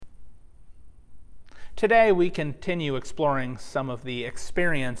Today we continue exploring some of the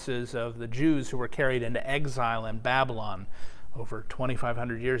experiences of the Jews who were carried into exile in Babylon over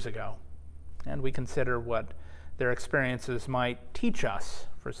 2,500 years ago. And we consider what their experiences might teach us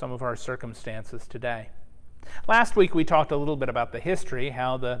for some of our circumstances today. Last week we talked a little bit about the history,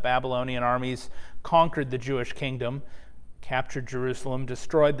 how the Babylonian armies conquered the Jewish kingdom, captured Jerusalem,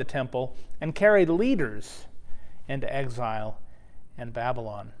 destroyed the temple, and carried leaders into exile in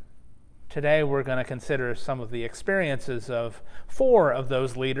Babylon. Today we're going to consider some of the experiences of 4 of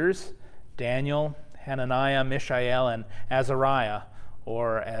those leaders: Daniel, Hananiah, Mishael, and Azariah,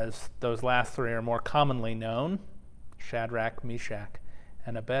 or as those last 3 are more commonly known, Shadrach, Meshach,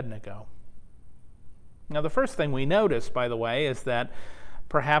 and Abednego. Now the first thing we notice, by the way, is that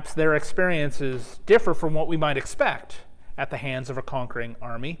perhaps their experiences differ from what we might expect at the hands of a conquering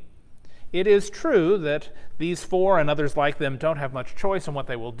army. It is true that these 4 and others like them don't have much choice in what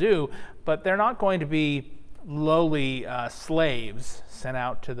they will do, but they're not going to be lowly slaves sent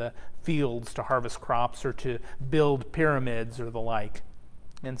out to the fields to harvest crops or to build pyramids or the like.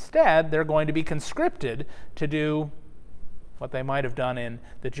 Instead, they're going to be conscripted to do what they might have done in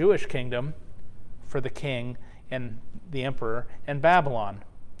the Jewish kingdom for the king and the emperor in Babylon.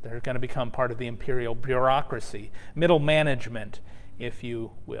 They're going to become part of the imperial bureaucracy, middle management, if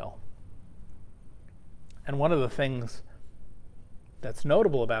you will. And one of the things that's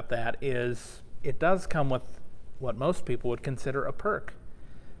notable about that is it does come with what most people would consider a perk.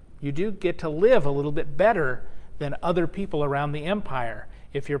 You do get to live a little bit better than other people around the empire.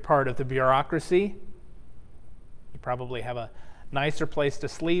 If you're part of the bureaucracy, you probably have a nicer place to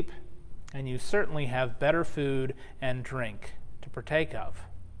sleep, and you certainly have better food and drink to partake of.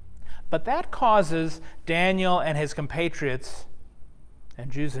 But that causes Daniel and his compatriots,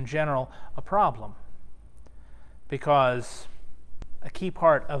 and Jews in general, a problem. Because a key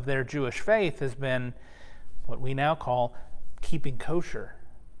part of their Jewish faith has been what we now call keeping kosher,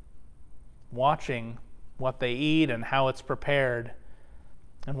 watching what they eat and how it's prepared,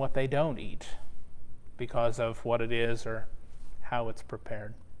 and what they don't eat because of what it is or how it's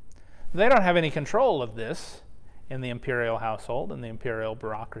prepared. They don't have any control of this in the imperial household and the imperial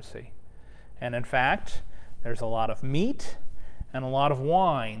bureaucracy. And in fact, there's a lot of meat and a lot of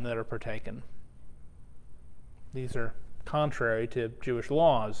wine that are partaken. These are contrary to Jewish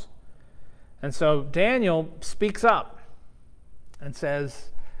laws. And so Daniel speaks up and says,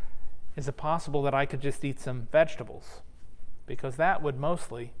 is it possible that I could just eat some vegetables? Because that would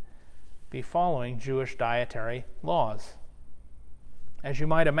mostly be following Jewish dietary laws. As you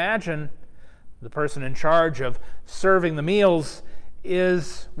might imagine, the person in charge of serving the meals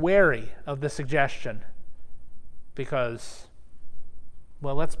is wary of the suggestion because,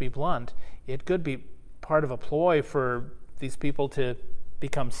 well, let's be blunt, it could be part of a ploy for these people to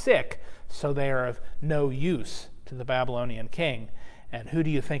become sick so they are of no use to the Babylonian king. And who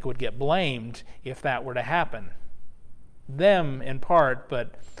do you think would get blamed if that were to happen? Them in part,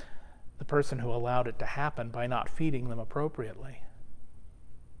 but the person who allowed it to happen by not feeding them appropriately.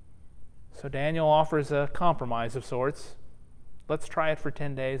 So Daniel offers a compromise of sorts. Let's try it for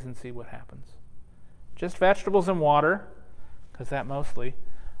 10 days and see what happens. Just vegetables and water, because that mostly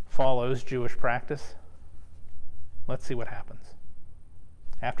follows Jewish practice. Let's see what happens.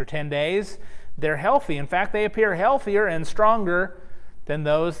 After 10 days, they're healthy. In fact, they appear healthier and stronger than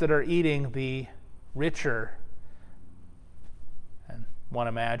those that are eating the richer, and one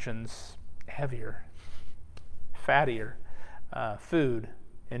imagines heavier, fattier food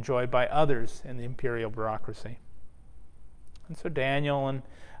enjoyed by others in the imperial bureaucracy. And so Daniel and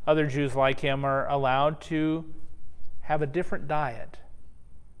other Jews like him are allowed to have a different diet.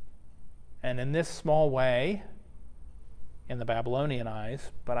 And in this small way, in the Babylonian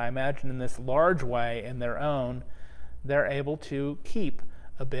eyes, but I imagine in this large way in their own, they're able to keep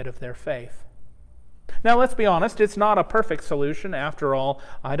a bit of their faith. Now let's be honest, it's not a perfect solution. After all,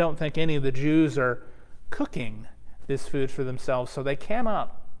 I don't think any of the Jews are cooking this food for themselves, so they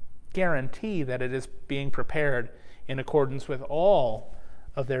cannot guarantee that it is being prepared in accordance with all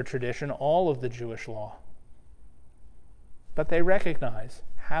of their tradition, all of the Jewish law. But they recognize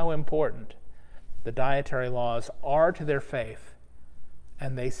how important the dietary laws are to their faith,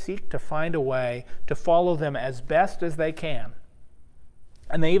 and they seek to find a way to follow them as best as they can.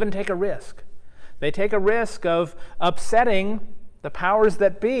 And they even take a risk. They take a risk of upsetting the powers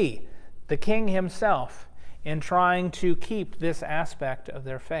that be, the king himself, in trying to keep this aspect of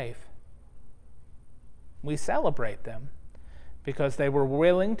their faith. We celebrate them because they were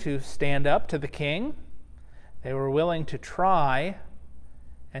willing to stand up to the king. They were willing to try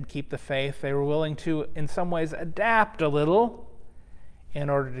and keep the faith. They were willing to, in some ways, adapt a little in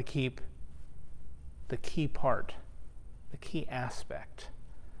order to keep the key part, the key aspect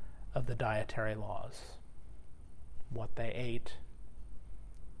of the dietary laws. What they ate,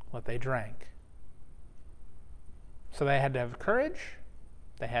 what they drank. So they had to have courage,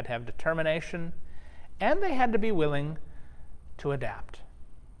 they had to have determination, and they had to be willing to adapt.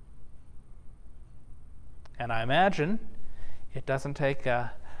 And I imagine it doesn't take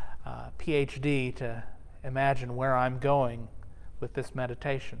a PhD to imagine where I'm going with this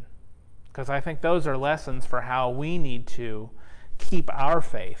meditation, because I think those are lessons for how we need to keep our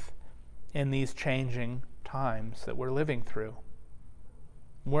faith in these changing times that we're living through.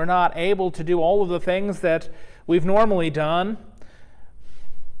 We're not able to do all of the things that we've normally done.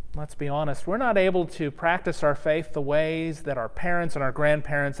 Let's be honest, we're not able to practice our faith the ways that our parents and our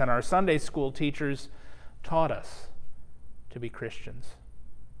grandparents and our Sunday school teachers taught us to be Christians.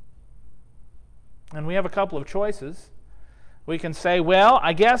 And we have a couple of choices. We can say, well,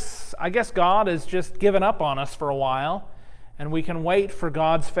 I guess God has just given up on us for a while, and we can wait for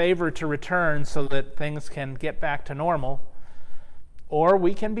God's favor to return so that things can get back to normal. Or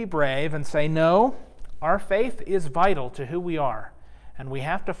we can be brave and say, no, our faith is vital to who we are, and we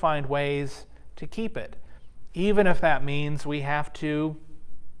have to find ways to keep it, even if that means we have to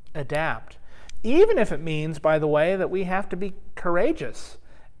adapt. Even if it means, by the way, that we have to be courageous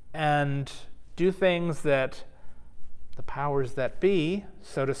and do things that the powers that be,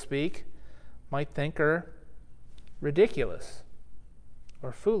 so to speak, might think are ridiculous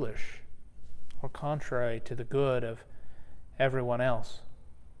or foolish or contrary to the good of everyone else.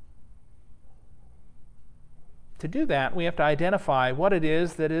 To do that, we have to identify what it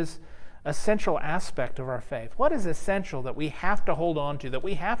is that is a central aspect of our faith. What is essential that we have to hold on to, that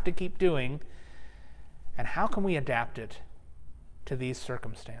we have to keep doing, and how can we adapt it to these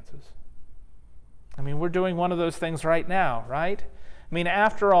circumstances? I mean, we're doing one of those things right now, right? I mean,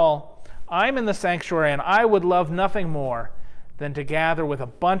 after all, I'm in the sanctuary, and I would love nothing more than to gather with a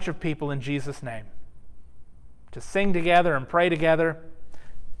bunch of people in Jesus' name, to sing together and pray together,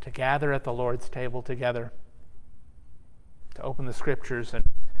 to gather at the Lord's table together, to open the Scriptures and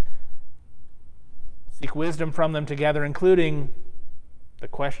seek wisdom from them together, including the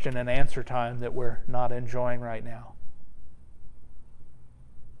question and answer time that we're not enjoying right now.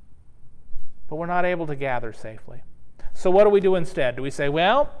 But we're not able to gather safely. So what do we do instead? Do we say,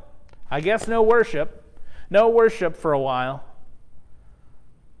 well, I guess no worship for a while?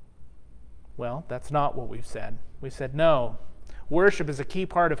 Well, that's not what we've said. We said no. Worship is a key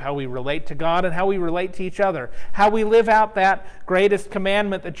part of how we relate to God and how we relate to each other, how we live out that greatest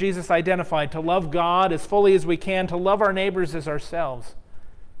commandment that Jesus identified, to love God as fully as we can, to love our neighbors as ourselves.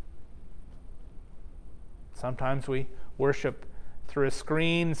 Sometimes we worship through a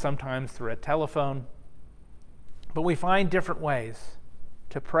screen, sometimes through a telephone, but we find different ways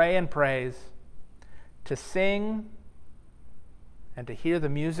to pray and praise, to sing and to hear the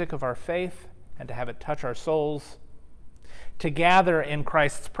music of our faith and to have it touch our souls, to gather in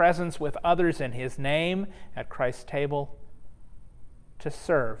Christ's presence with others in His name at Christ's table, to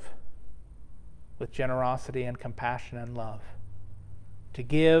serve with generosity and compassion and love, to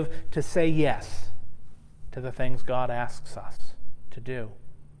give, to say yes to the things God asks us to do.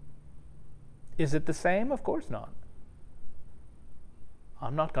 Is it the same? Of course not.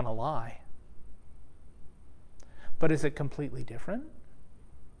 I'm not going to lie. But is it completely different?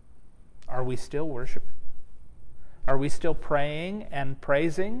 Are we still worshiping? Are we still praying and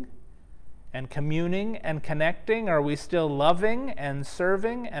praising and communing and connecting? Are we still loving and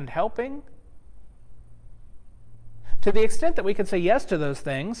serving and helping? To the extent that we can say yes to those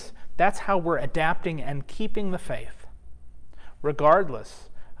things, that's how we're adapting and keeping the faith, regardless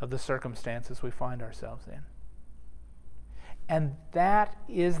of the circumstances we find ourselves in. And that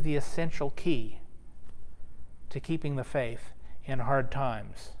is the essential key to keeping the faith in hard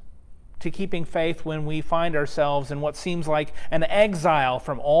times, to keeping faith when we find ourselves in what seems like an exile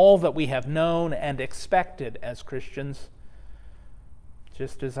from all that we have known and expected as Christians,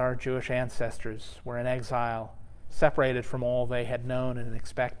 just as our Jewish ancestors were in exile, separated from all they had known and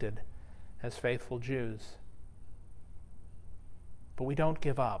expected as faithful Jews. But we don't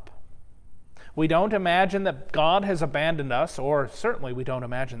give up. We don't imagine that God has abandoned us, or certainly we don't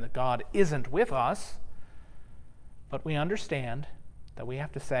imagine that God isn't with us, but we understand that we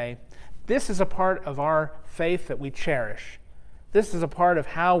have to say, this is a part of our faith that we cherish. This is a part of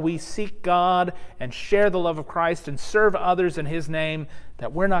how we seek God and share the love of Christ and serve others in His name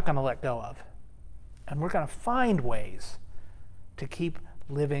that we're not going to let go of. And we're going to find ways to keep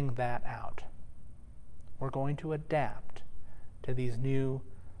living that out. We're going to adapt to these new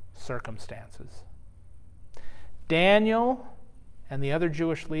circumstances. Daniel and the other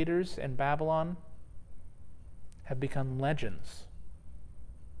Jewish leaders in Babylon, have become legends.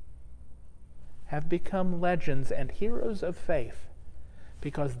 Have become legends and heroes of faith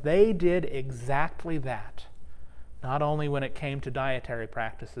because they did exactly that. Not only when it came to dietary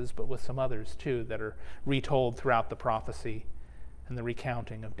practices, but with some others too that are retold throughout the prophecy and the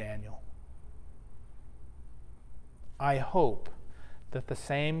recounting of Daniel. I hope that the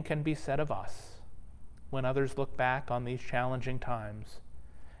same can be said of us when others look back on these challenging times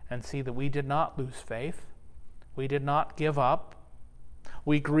and see that we did not lose faith, we did not give up,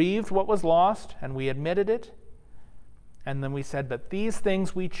 we grieved what was lost and we admitted it, and then we said, but these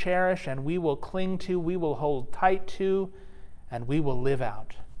things we cherish and we will cling to, we will hold tight to, and we will live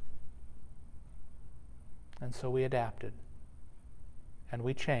out. And so we adapted, and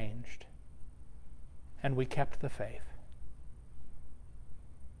we changed, and we kept the faith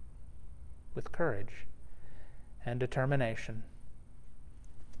with courage and determination,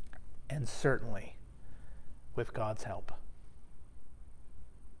 and certainly with God's help.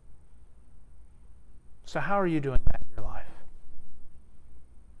 So how are you doing that in your life?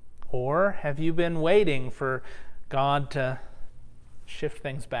 Or have you been waiting for God to shift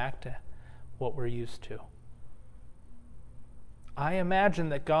things back to what we're used to? I imagine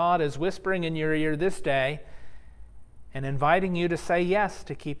that God is whispering in your ear this day and inviting you to say yes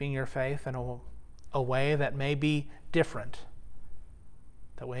to keeping your faith in a way that may be different,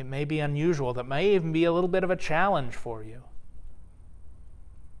 that way may be unusual, that may even be a little bit of a challenge for you.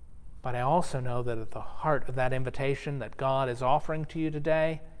 But I also know that at the heart of that invitation that God is offering to you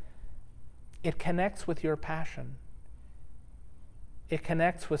today, it connects with your passion. It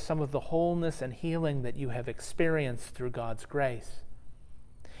connects with some of the wholeness and healing that you have experienced through God's grace.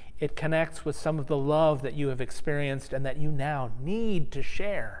 It connects with some of the love that you have experienced and that you now need to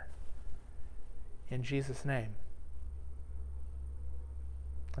share. In Jesus' name.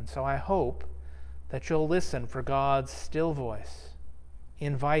 And so I hope that you'll listen for God's still voice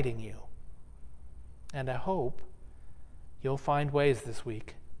inviting you. And I hope you'll find ways this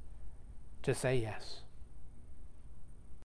week to say yes.